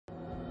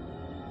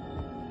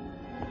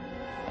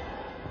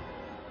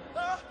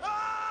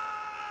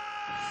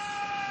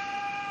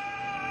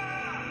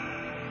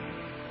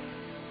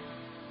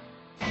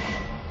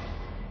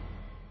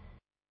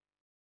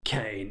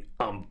Kayne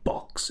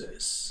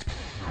Unboxes.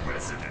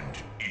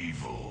 Resident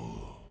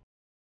Evil.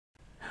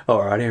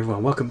 Alright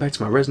everyone, welcome back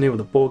to my Resident Evil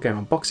the board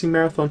game unboxing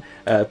marathon.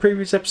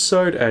 Previous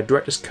episode,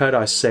 Director's Cut,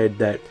 I said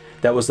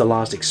that was the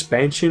last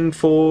expansion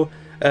for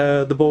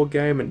the board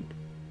game, and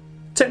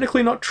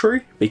technically not true,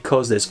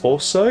 because there's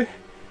also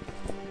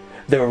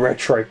the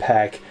retro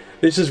pack.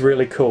 This is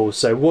really cool.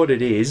 So what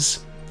it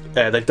is,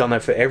 they've done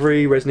that for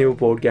every Resident Evil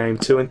board game,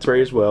 2 and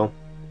 3 as well.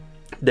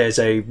 There's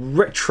a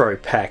retro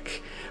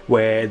pack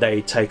where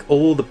they take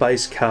all the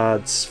base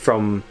cards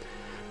from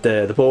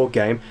the board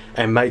game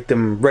and make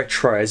them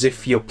retro as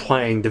if you're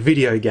playing the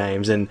video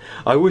games, and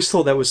I always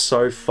thought that was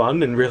so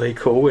fun and really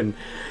cool, and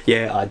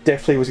yeah, I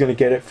definitely was going to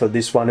get it for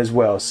this one as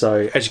well.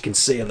 So as you can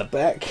see on the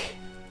back,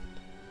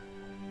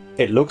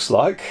 it looks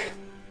like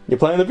you're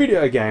playing the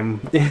video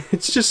game.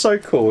 It's just so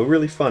cool,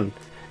 really fun.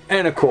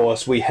 And of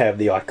course we have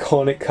the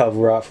iconic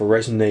cover art for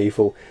Resident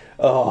Evil.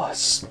 Oh,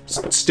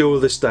 still to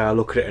this day I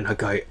look at it and I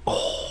go,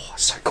 oh,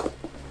 so cool.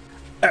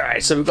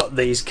 Alright, so we've got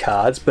these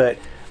cards, but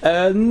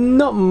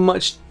not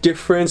much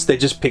difference. They're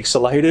just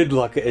pixelated,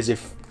 like as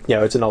if, you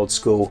know, it's an old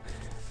school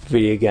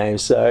video game,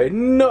 so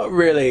not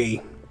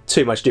really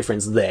too much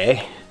difference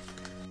there.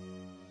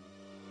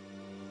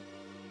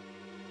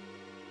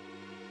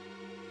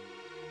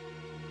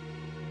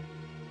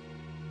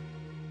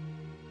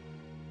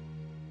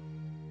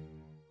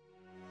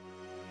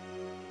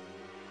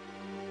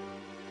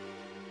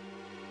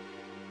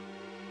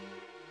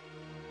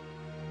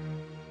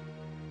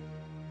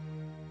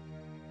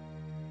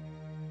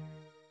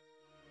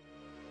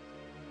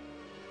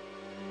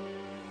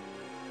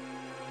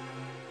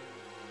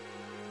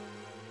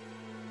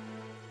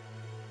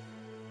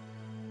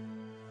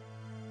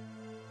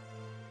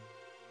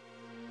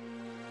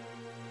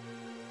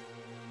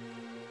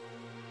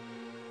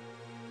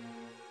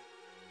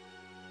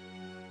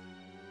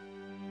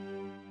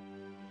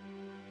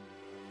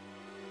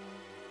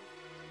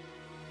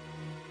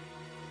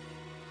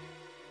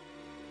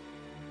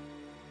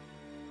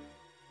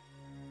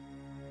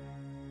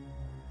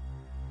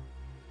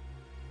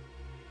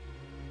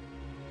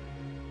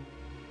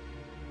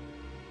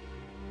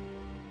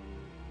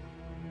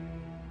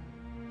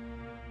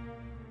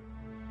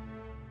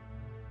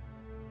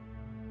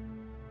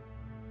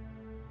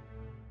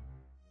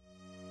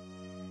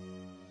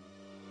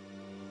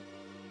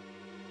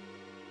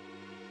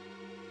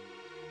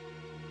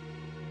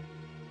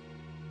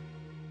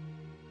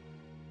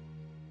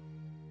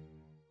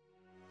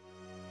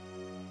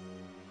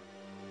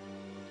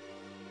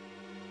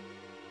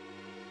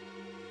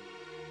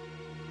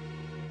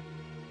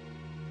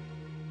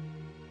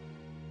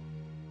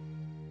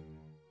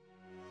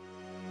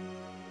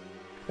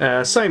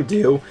 Same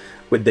deal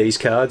with these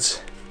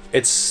cards.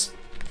 It's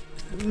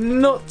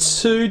not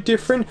too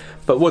different,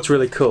 but what's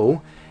really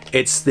cool,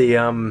 it's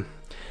the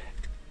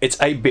it's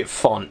 8-bit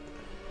font,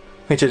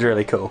 which is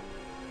really cool.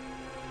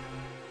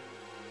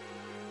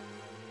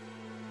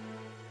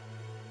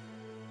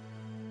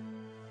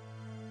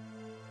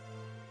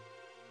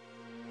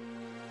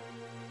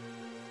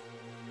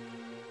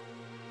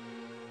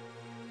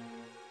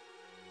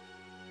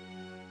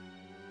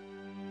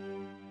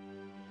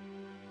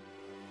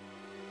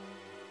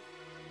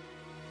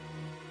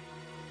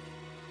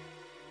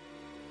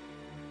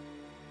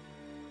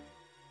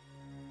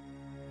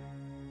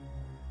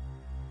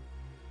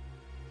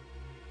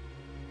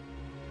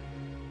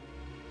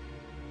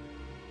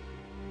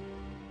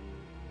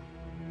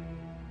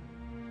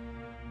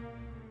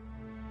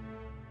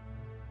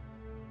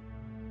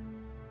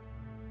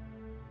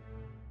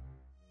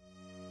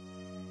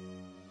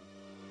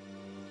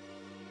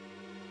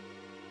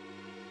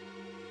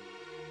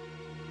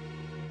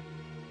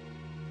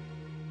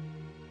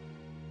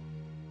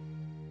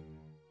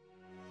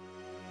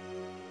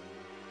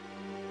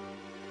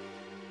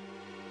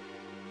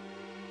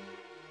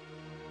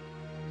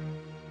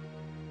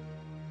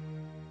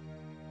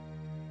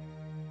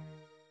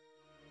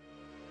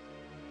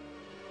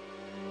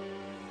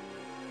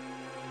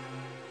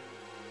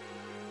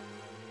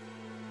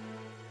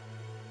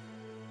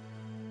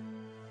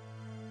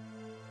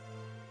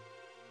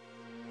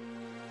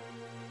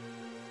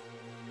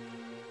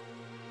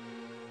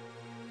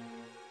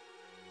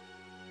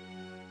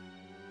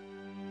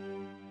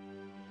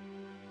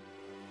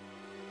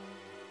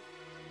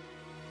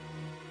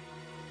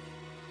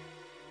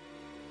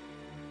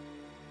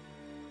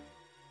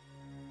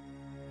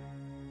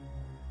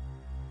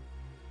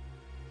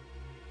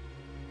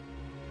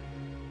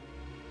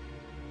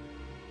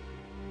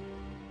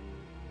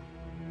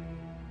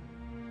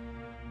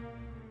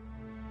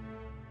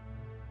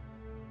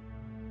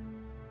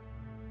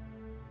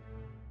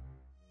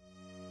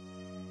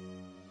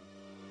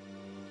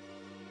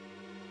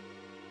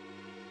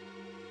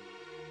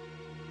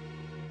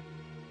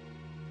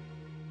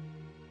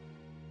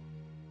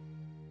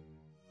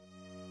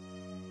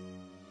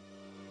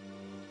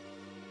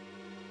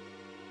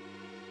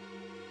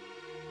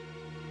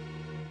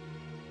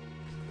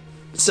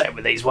 Same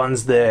with these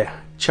ones, they're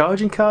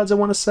charging cards, I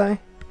want to say.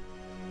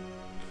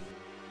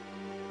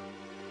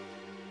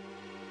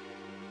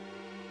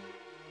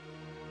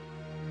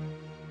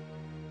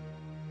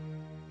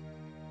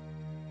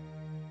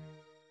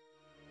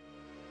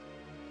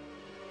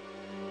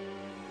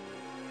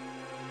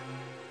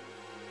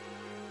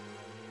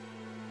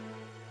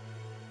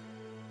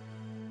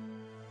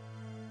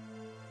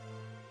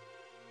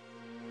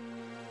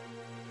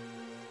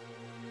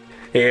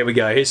 Here we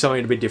go, here's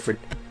something a bit different.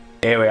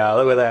 Here we are,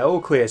 look at that, all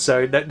clear.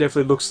 So that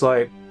definitely looks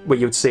like what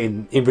you would see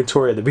in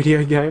inventory of the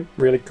video game.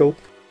 Really cool.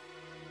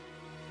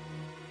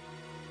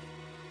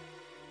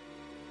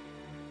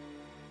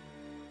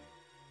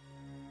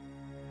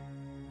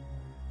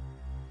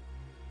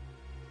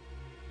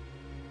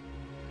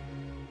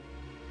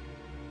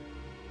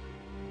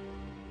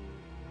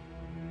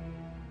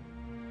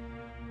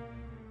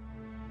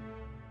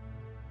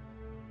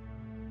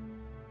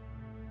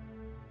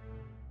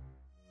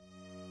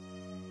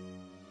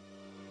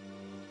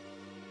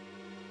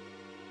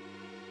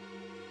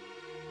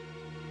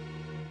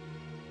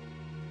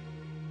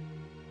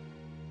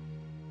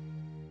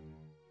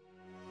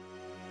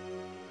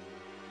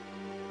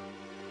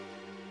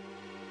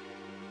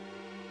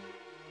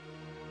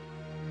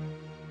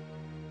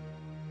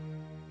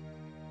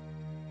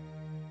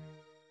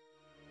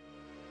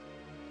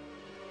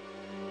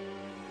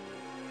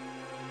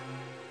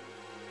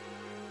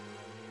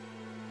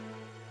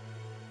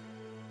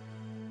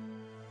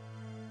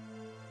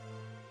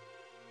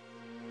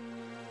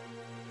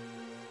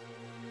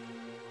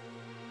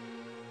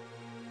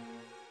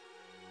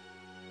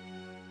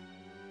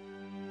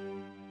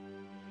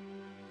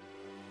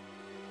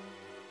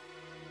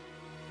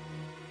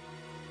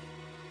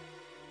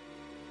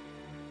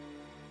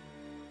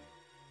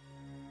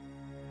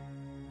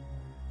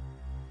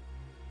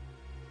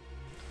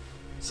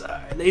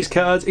 So these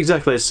cards,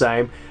 exactly the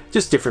same,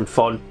 just different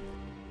font.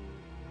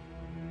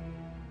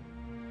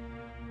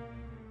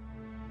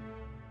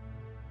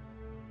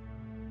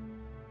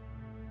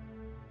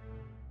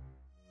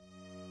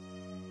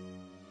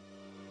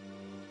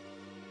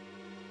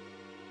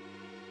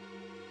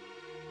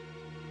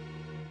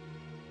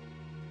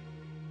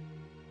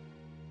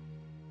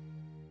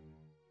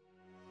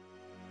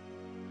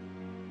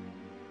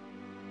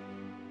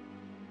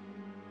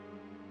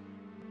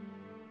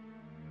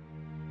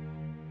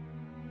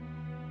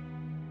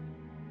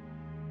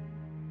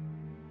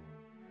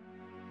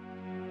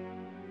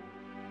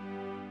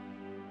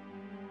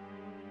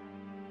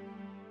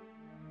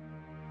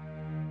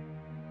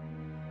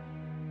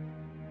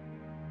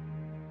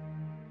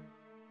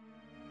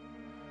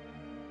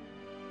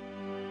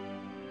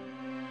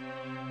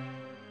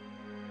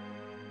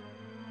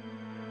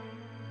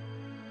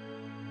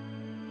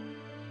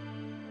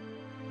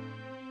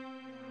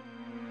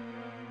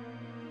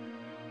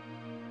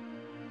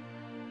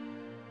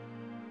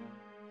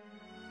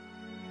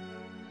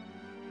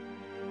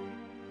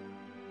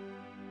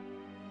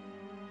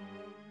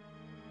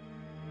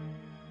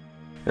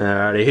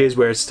 Alrighty, here's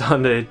where it's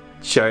starting to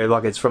show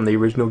like it's from the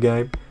original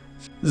game.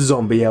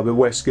 Zombie Albert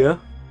Wesker.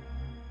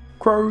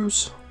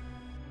 Crows.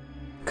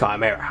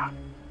 Chimera.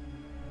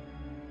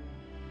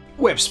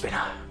 Web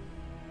spinner.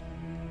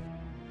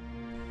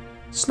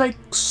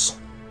 Snakes.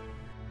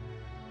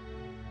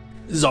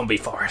 Zombie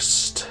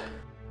forest.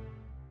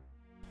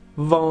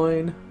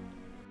 Vine.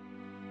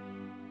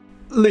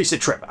 Lisa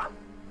Trevor.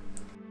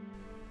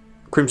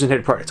 Crimson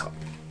Head prototype.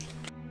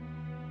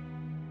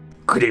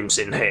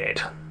 Crimson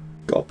Head.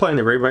 God, playing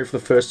the remake for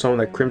the first time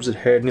with that Crimson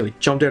Head nearly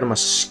jumped out of my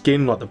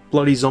skin like the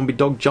bloody zombie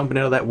dog jumping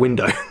out of that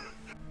window.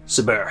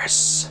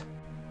 Cerberus.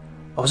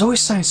 I was always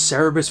saying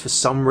Cerberus for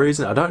some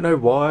reason. I don't know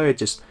why.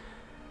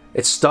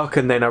 It stuck,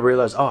 and then I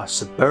realised, oh,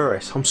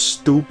 Cerberus. I'm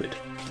stupid.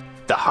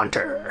 The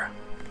Hunter.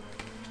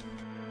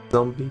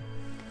 Zombie.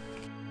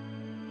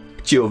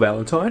 Jill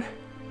Valentine.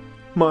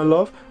 My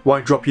love.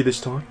 Won't drop you this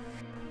time.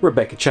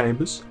 Rebecca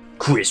Chambers.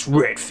 Chris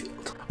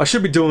Redfield. I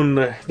should be doing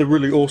the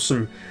really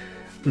awesome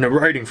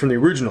narrating from the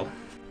original.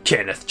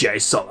 Kenneth J.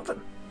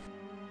 Sullivan.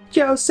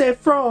 Joseph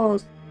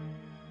Frost.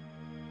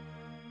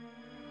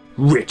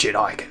 Richard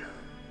Eichen.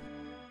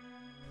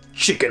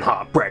 Chicken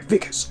Heart Brad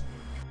Vickers.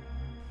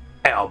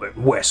 Albert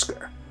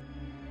Wesker.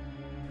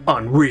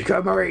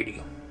 Enrico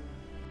Moriti.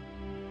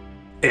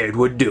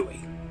 Edward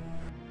Dewey.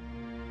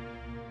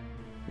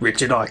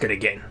 Richard Eichen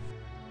again.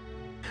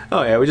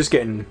 Oh yeah, we're just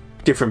getting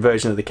different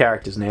versions of the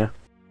characters now.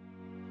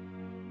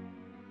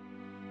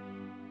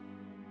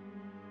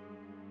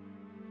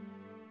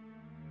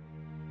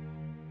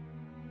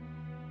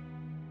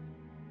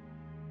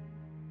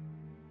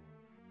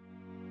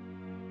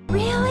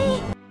 Really?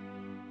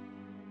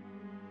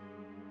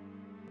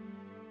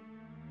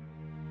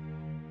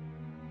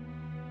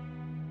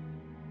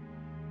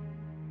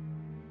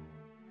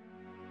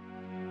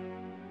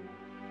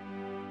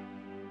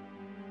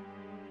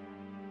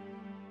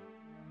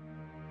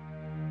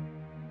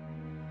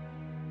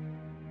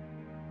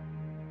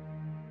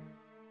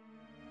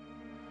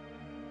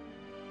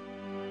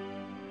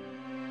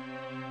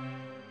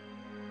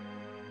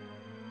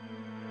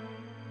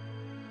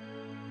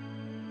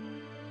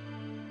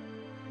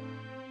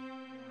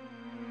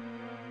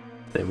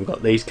 Then we've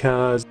got these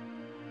cards.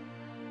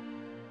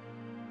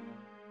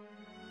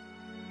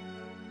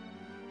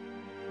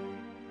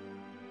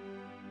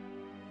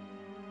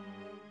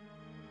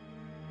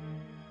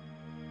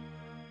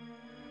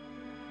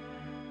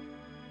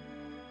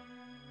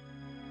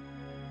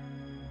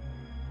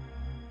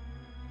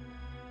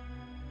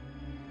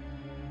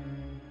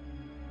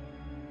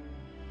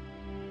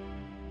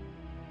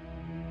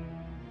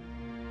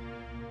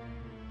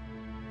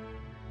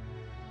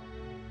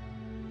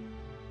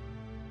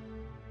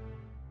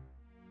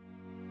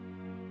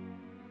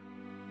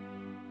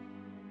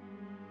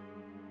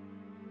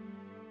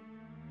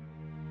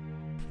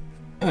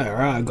 Alright,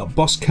 I got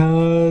boss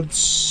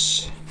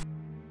cards.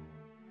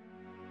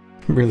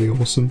 Really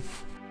awesome.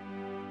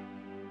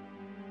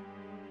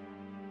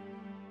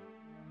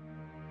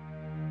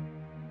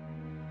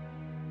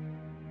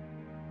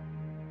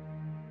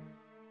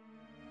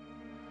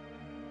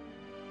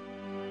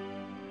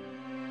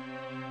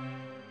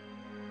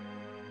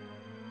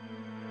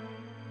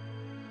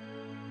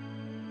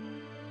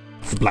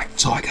 Black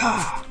Tiger.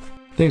 I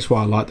think that's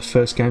why I liked the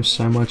first game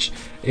so much.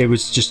 It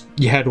was just,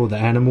 you had all the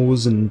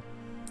animals and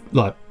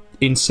like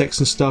insects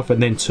and stuff,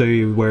 and then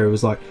 2 where it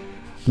was like,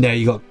 now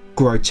you got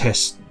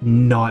grotesque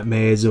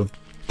nightmares of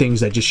things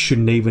that just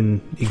shouldn't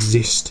even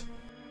exist.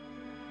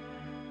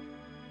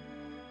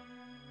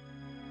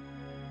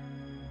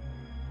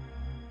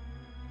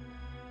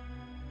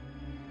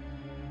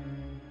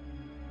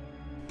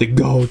 The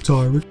Gold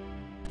Tyrant.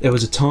 There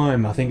was a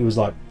time, I think it was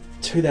like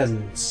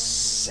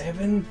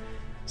 2007,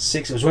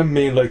 6. It was when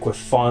me and Luke were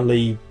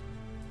finally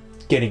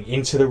getting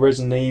into the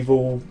Resident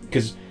Evil,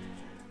 because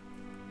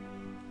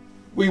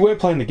we weren't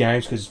playing the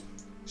games because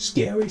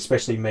scary,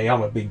 especially me. I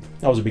was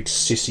a big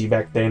sissy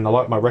back then. I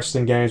liked my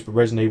wrestling games, but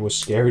Resident Evil was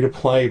scary to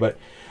play. But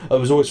it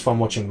was always fun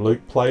watching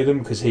Luke play them,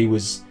 because he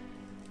was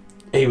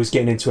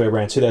getting into it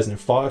around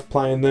 2005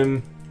 playing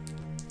them,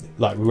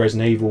 like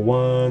Resident Evil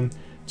 1,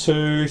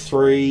 2,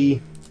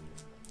 3,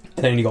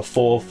 and then you got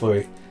 4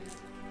 for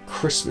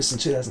Christmas in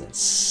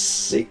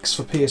 2006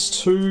 for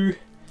PS2,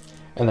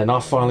 and then I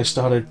finally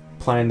started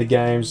playing the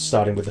games,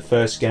 starting with the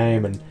first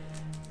game, and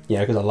yeah,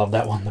 because I love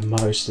that one the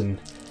most. And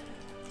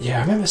yeah,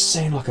 I remember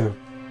seeing like a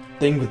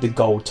thing with the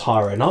Gold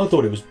Tyrant, and I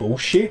thought it was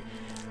bullshit,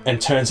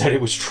 and turns out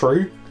it was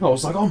true. I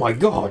was like, oh my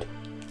god,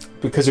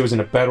 because it was in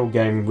a battle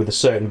game with a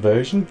certain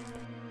version.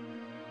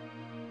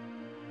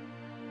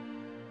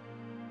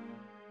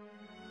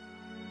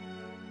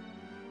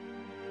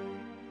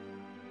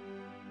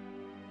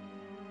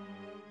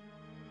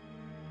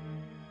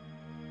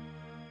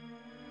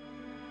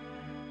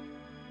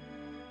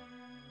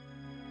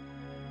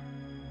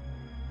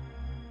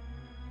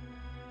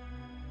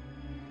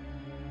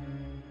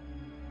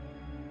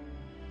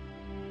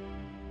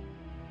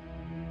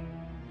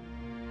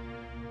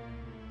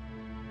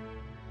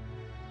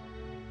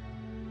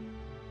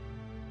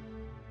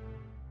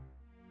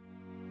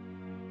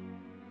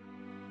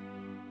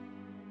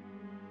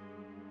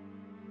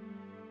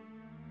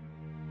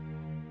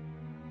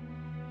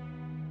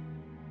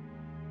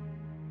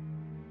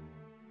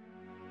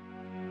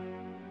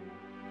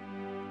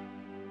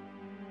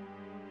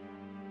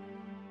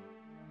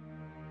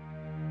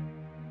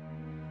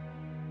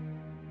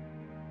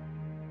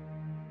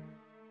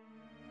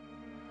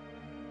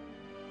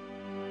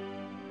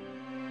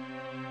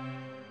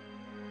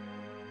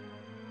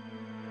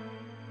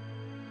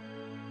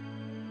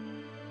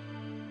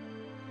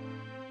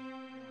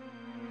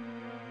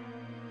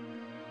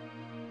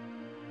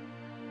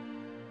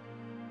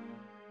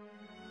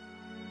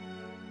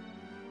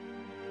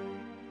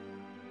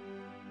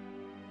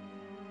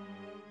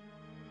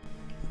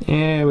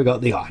 Yeah, we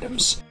got the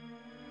items.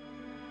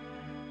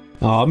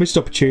 Oh, I missed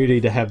opportunity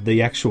to have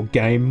the actual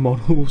game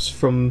models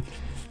from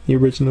the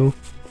original,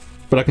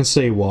 but I can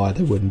see why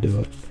they wouldn't do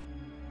it.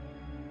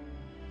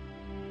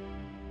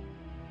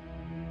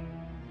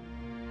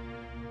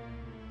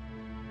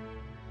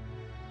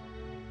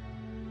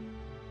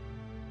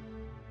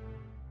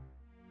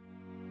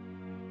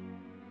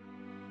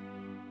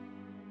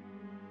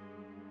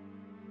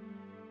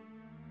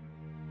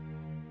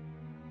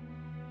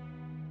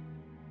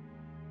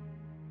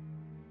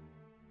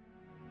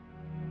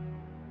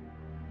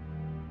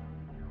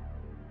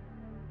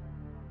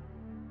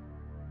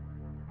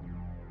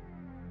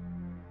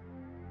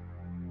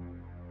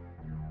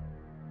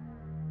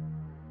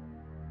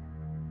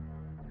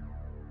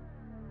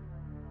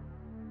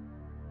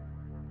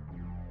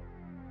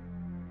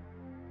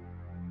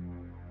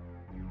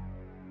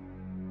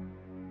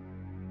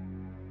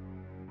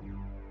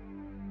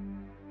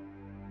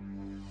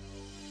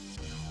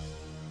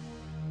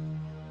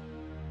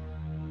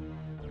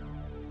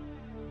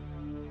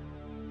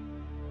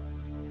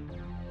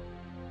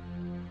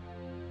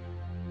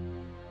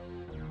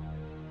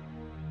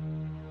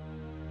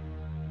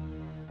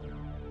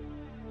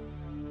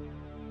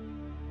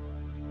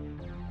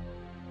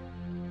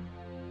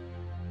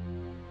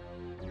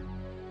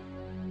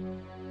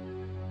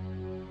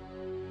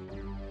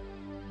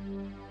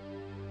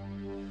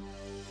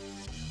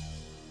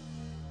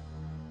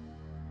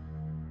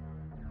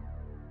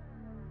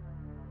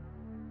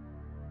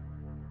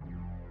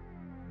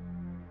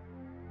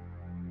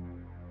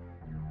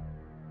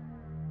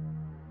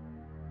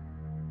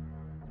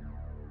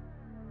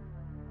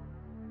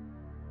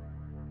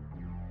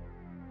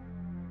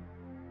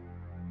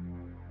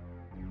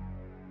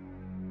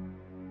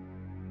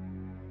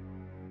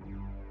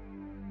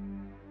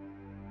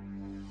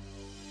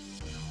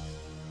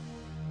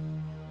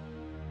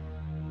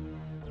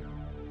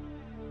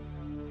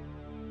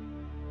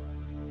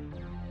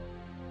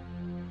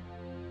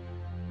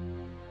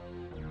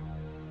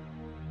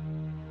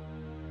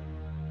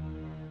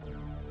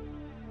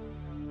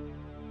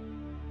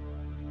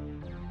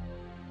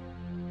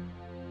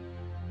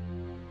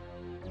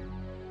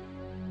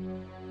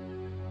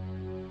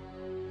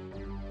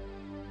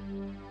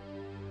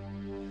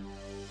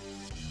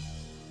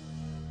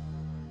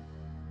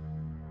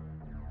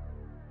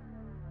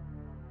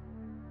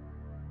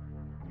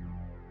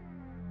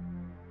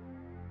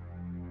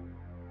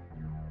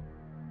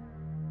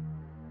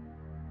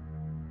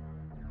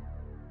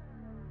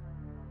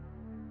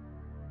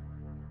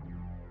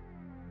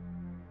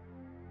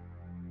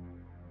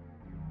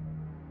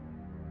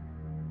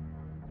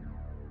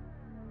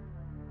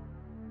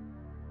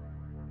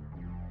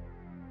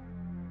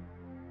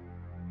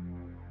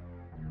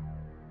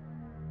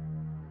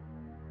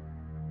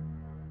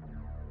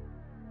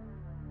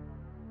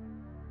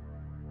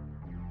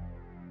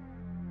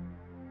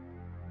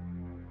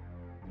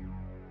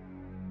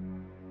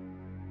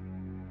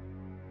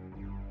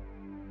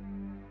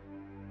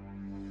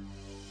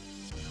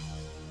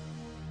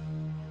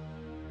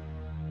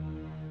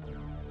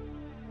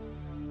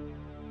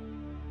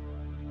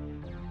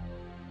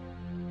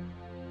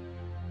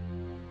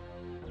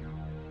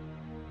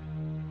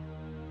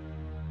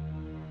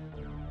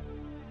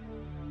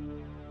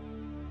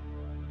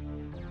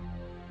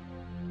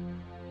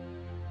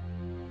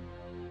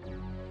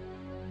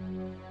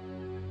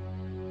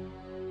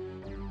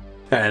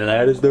 And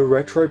that is the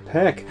retro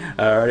pack.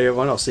 Alrighty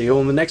everyone, I'll see you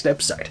all in the next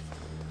episode.